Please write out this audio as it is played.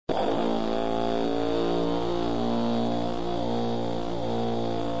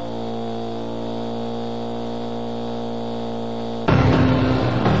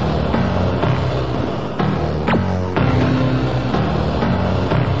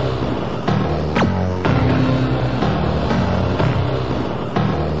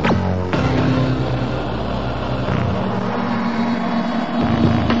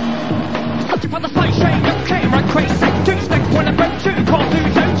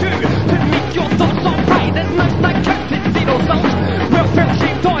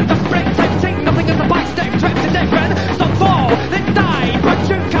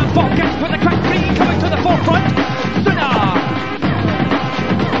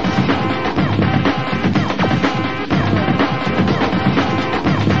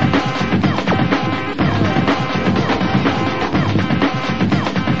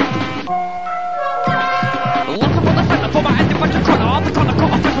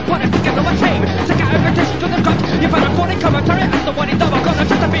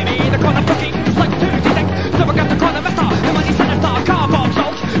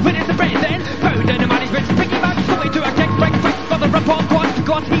of course,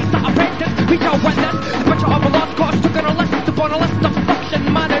 because he's the apprentice. We shall win this. The picture of a lost cause took on a list upon a list of suction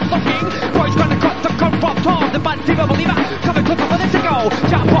manners looking. Boys gonna cut the corrupt all the bad fever believer. Coming quicker for the to go.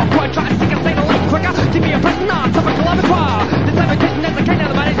 Jump up, one try to stick a sign a light quicker. To be a prisoner, typical abattoir. The sabotation is the kind of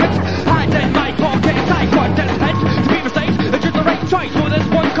the management. Hand in my pocket, I got this head. To be precise, it's just the right choice. So this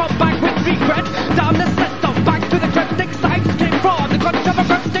one come back with regret. Damn the system, back to the drifting sides. Came from the country of a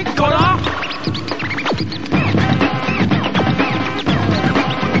grifting Conna.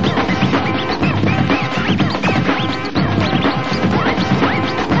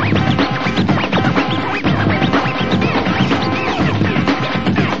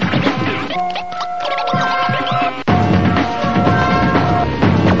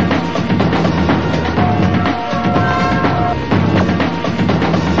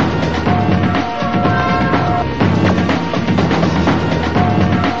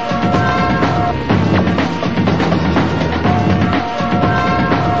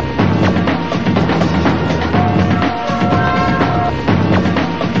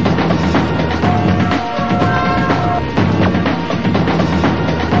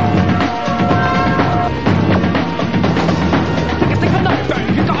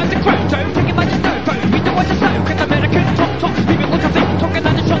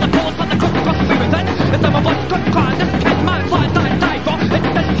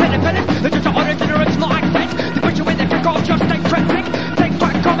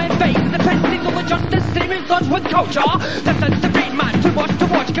 With culture, that's the beat man. Too much to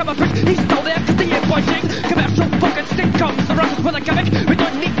watch, come a fish. He's still there cause he is watching. Commercial fucking sitcoms, the runners with a gimmick. We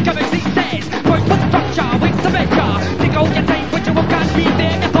don't need gimmicks these days. Boys with structure, with the measure. Take all your time, but you can't be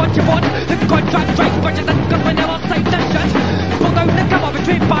there. You thought you would. The contract strikes, budget